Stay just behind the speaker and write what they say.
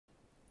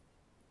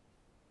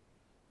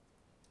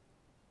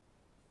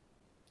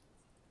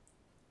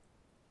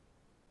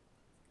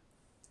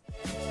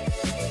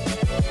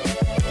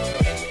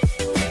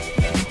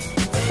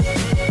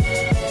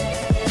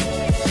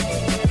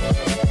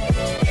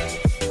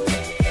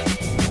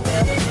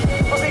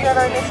that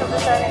our initial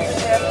design is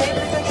there. Can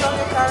you please show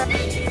your car?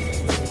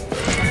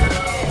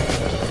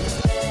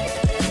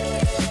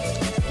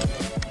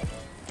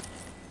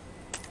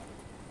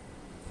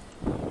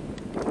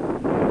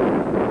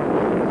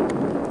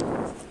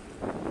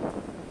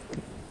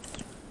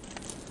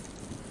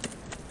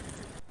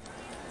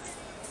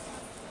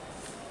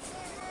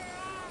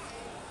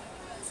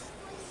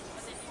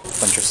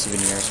 Bunch of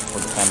souvenirs for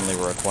the family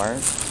were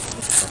acquired.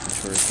 Fucking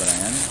tourist that I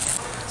am.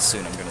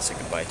 Soon I'm gonna say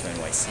goodbye to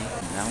NYC.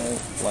 Now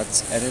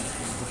let's edit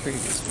the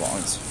previous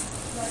vlogs.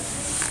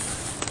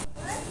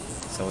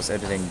 So I was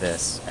editing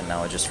this, and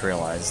now I just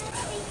realized.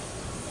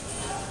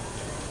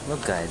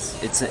 Look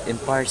guys, it's an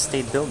Empire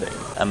State Building.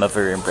 I'm a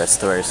very impressed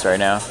tourist right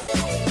now.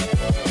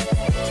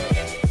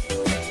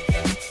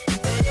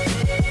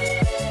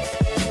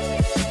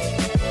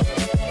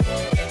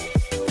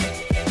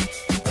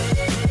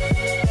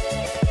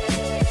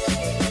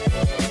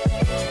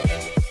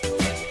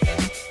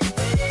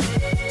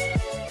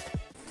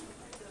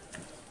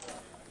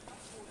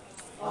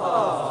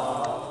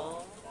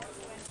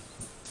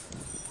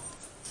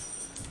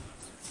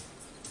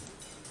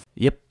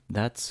 Yep,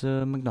 that's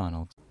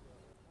McDonald's.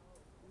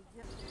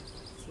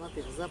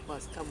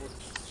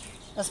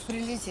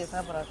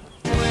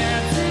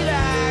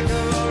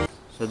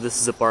 So this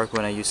is a park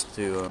when I used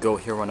to go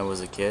here when I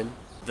was a kid.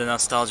 The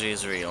nostalgia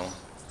is real.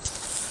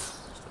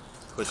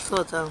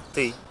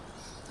 Ты.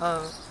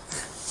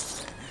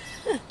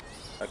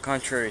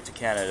 Contrary to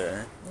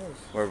Canada,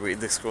 where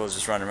the squirrels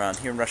just run around,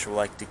 here in Russia we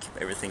like to keep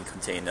everything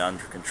contained and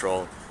under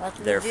control.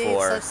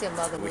 Therefore,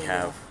 we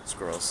have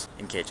squirrels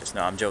in cages.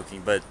 No, I'm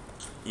joking, but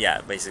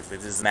yeah, basically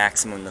this is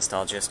maximum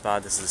nostalgia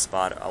spot. This is a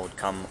spot I would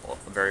come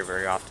very,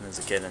 very often as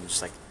a kid and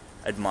just like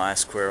admire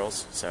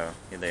squirrels. So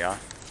here they are.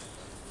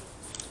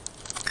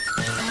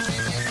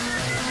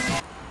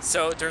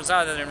 So it turns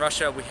out that in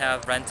Russia we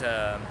have rent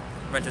a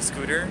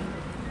scooter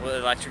with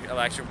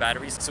electric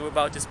batteries. So we're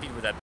about to speed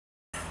with that.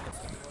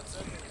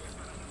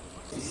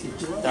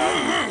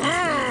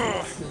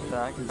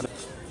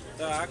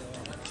 Так.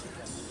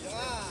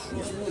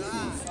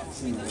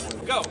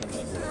 Go!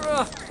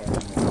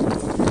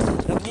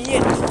 Там не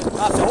едешь.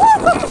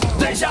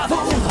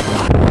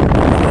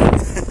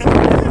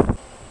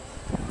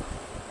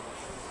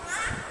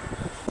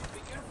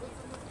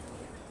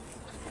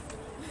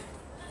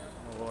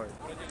 Lord.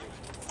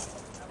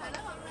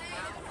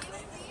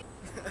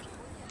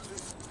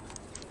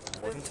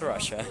 Welcome to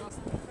Russia.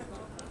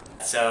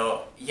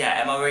 So,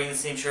 yeah, am I wearing the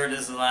same shirt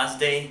as the last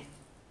day?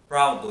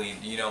 Probably,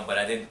 you know, but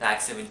I didn't pack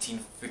 17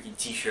 freaking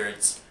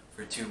t-shirts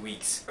for 2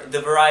 weeks.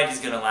 The variety is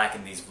gonna lack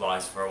in these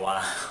vlogs for a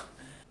while.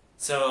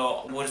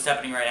 So, what is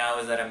happening right now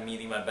is that I'm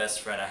meeting my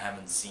best friend. I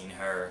haven't seen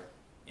her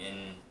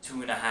in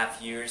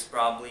 2.5 years,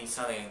 probably,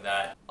 something like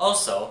that.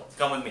 Also,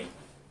 come with me.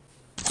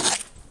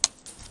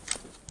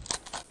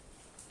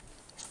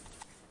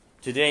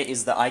 Today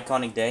is the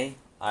iconic day.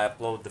 I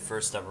upload the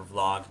first ever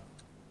vlog.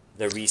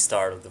 The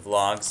restart of the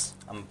vlogs.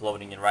 I'm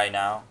uploading it right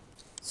now.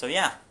 So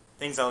yeah,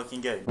 things are looking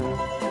good.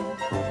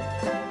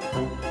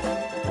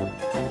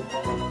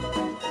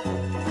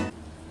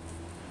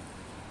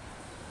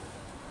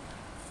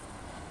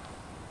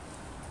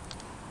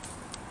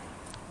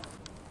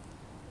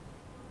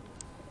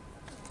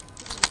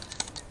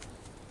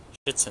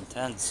 It's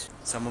intense.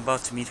 So I'm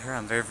about to meet her.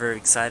 I'm very, very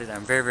excited.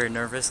 I'm very, very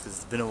nervous because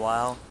it's been a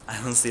while. I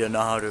honestly don't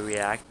know how to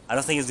react. I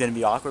don't think it's gonna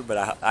be awkward,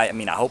 but I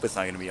mean, I hope it's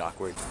not gonna be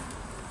awkward.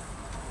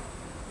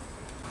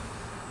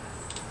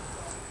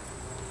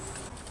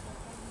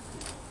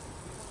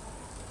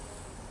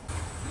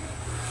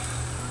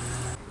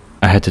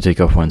 I had to take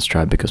off one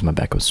strap because my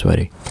back was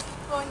sweaty.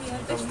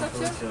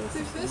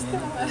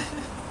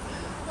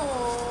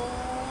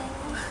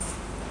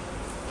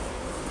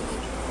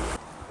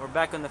 We're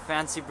back on the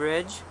fancy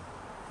bridge.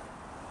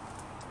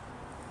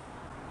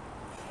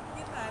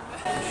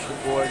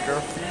 Boy,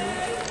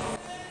 Garfield.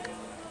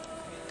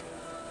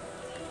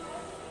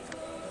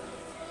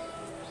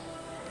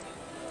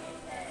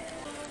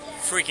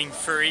 Freaking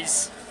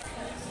furries.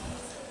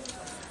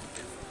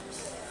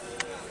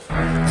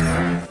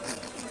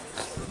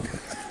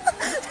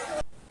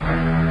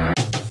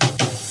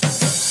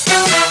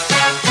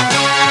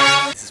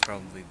 This is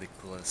probably the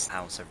coolest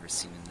house I've ever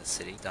seen in the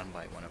city, done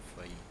by one of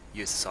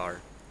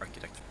USSR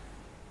architecture,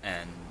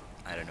 and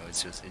I don't know,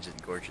 it's just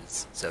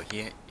gorgeous. So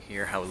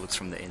here how it looks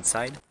from the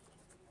inside,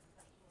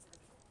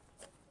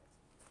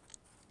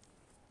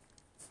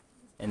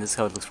 and this is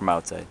how it looks from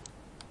outside.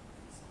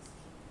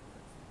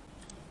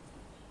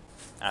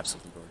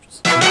 Absolutely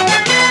gorgeous.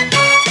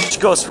 She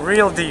goes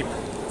real deep.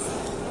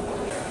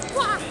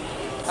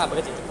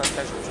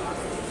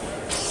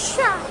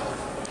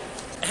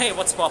 Hey,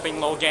 what's popping,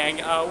 Low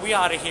Gang? We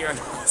out of here.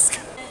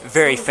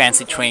 Very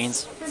fancy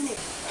trains.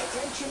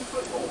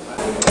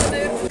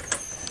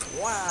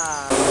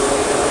 Wow.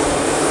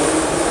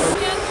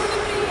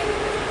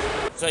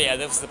 So yeah,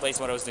 this was the place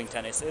where I was doing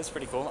tennis. It was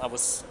pretty cool. I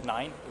was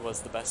 9. It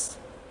was the best.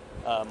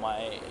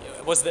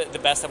 It was the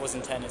best I was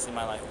in tennis in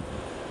my life.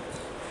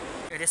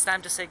 It is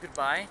time to say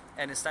goodbye,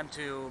 and it's time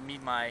to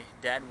meet my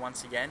dad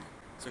once again.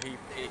 So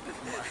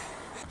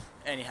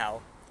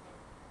anyhow,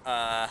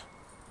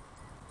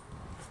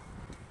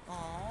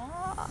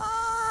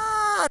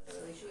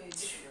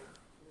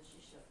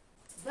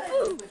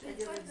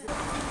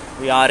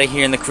 We out of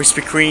here in the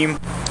Krispy Kreme.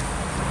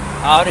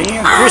 Out of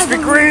here, Krispy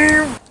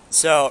Kreme!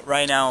 So,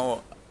 right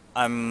now,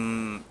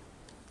 I'm...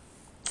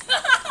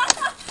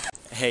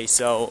 Hey,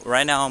 so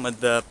right now I'm at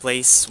the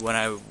place when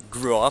I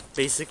grew up,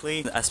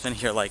 basically. I spend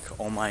here like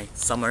all my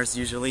summers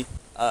usually.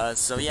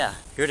 So yeah,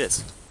 here it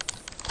is.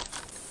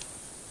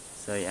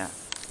 So yeah,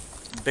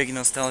 big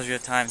nostalgia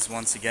times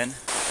once again.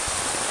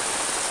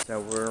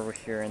 So we're over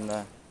here in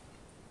the...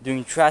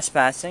 doing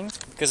trespassing.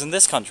 Because in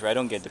this country I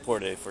don't get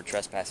deported for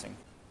trespassing.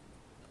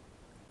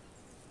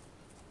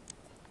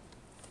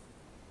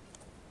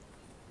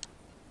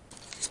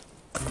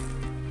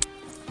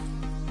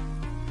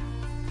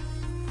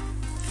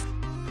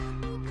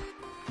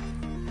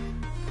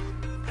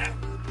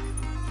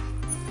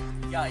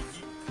 Yeah,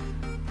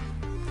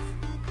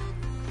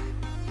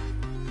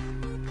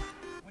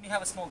 when you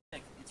have a small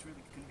dick, it's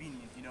really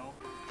convenient, you know?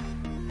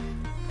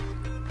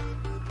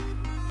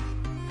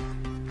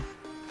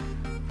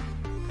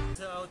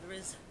 So there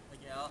is,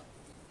 yeah,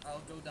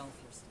 I'll go down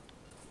first.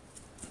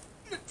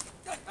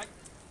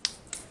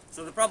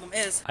 So the problem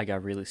is, I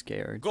got really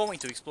scared. Going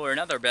to explore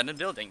another abandoned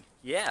building.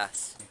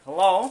 Yes.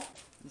 Hello?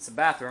 It's a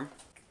bathroom.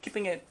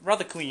 Keeping it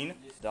rather clean.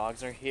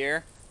 Dogs are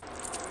here.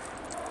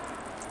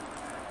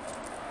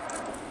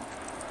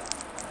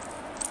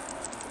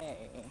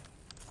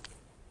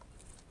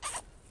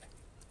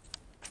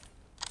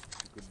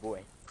 Good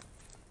boy.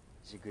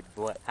 He's a good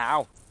boy.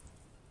 Ow!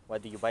 Why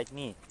do you bite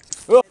me?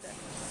 Oh.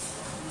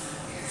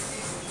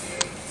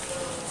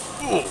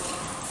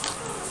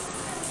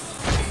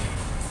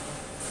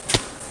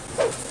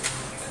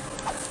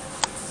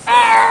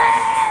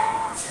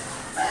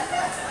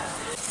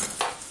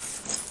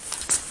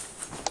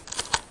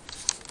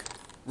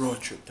 Road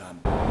trip time.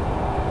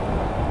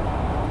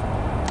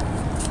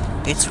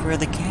 It's where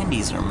the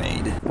candies are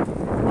made.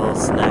 Little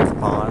snack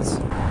pause.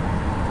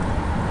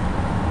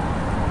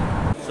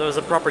 So as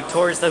a proper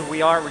tourist that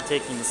we are, we're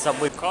taking the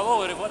subway.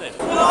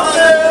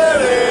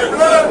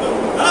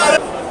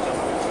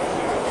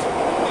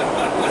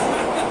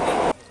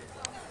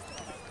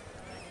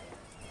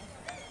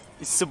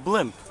 It's a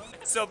blimp.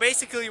 So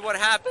basically what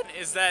happened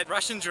is that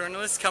Russian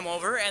journalists come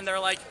over and they're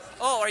like,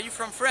 oh, are you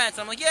from France?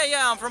 I'm like,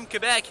 yeah, I'm from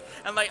Quebec.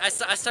 And like, I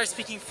start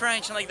speaking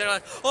French and like, they're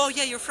like, oh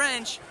yeah, you're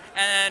French.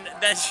 And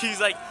then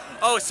she's like,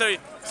 oh, so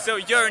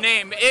your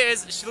name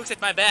is, she looks at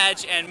my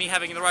badge and me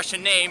having the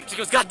Russian name, she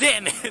goes, God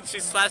damn it!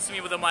 She slaps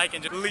me with a mic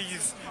and just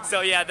leaves.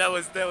 So yeah, that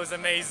was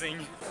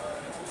amazing.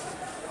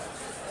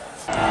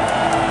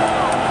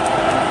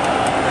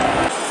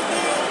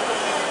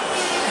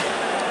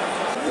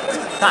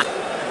 Ha!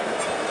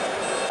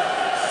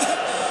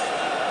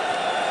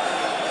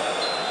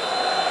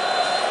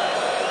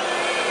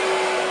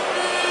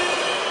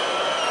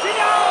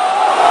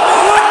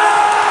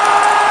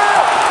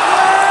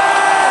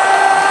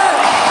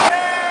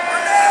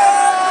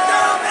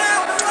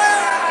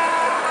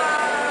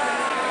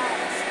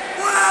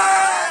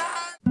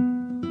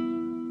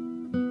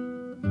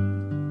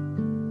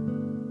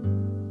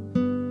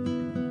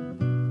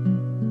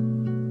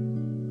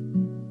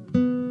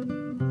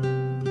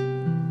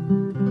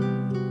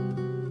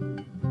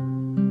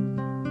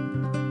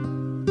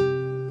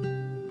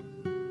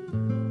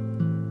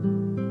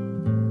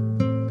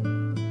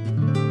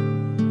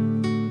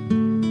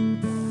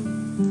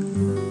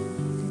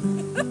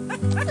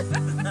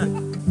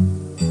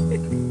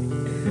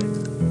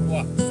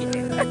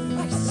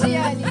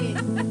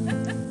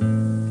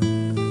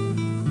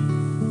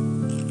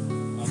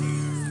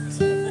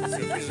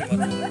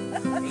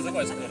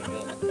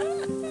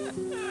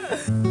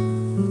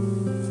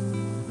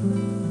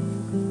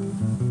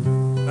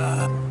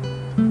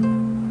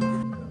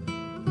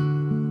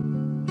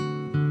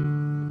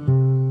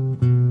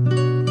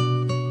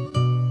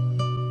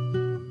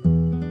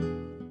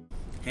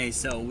 Hey,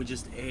 so we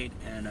just ate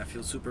and I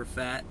feel super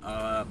fat,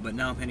 but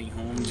now I'm heading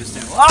home just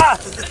to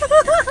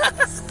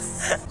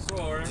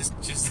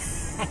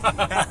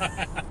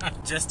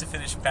just to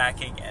finish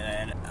packing,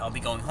 and then I'll be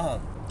going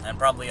home, and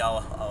probably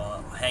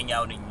I'll hang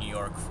out in New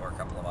York for a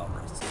couple of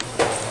hours.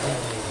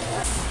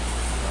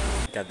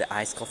 Got the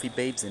iced coffee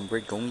babes and we're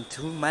going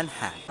to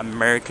Manhattan.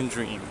 American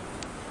dream.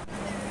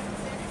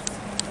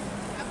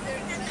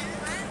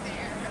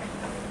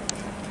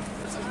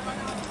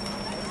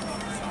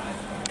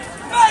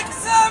 Make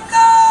some noise!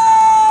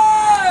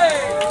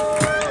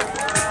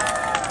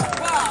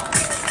 Wow!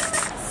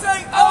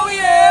 Say oh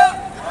yeah!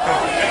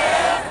 Oh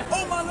yeah!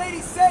 Oh my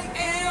lady, say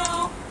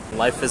ew!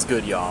 Life is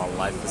good, y'all.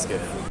 Life is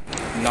good.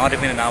 Not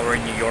even an hour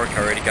in New York,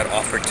 I already got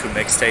offered 2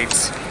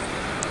 mixtapes.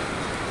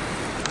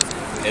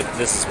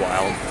 This is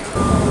wild.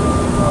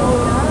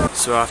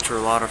 So after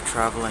a lot of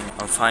traveling,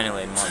 I'm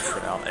finally in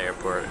Montreal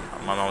airport.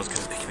 My mom was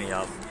gonna pick me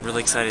up.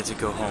 Really excited to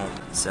go home.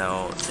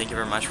 So thank you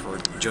very much for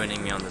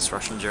joining me on this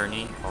Russian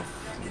journey of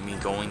me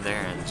going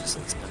there and just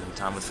like spending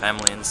time with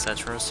family and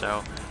etc.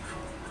 So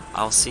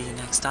I'll see you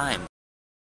next time.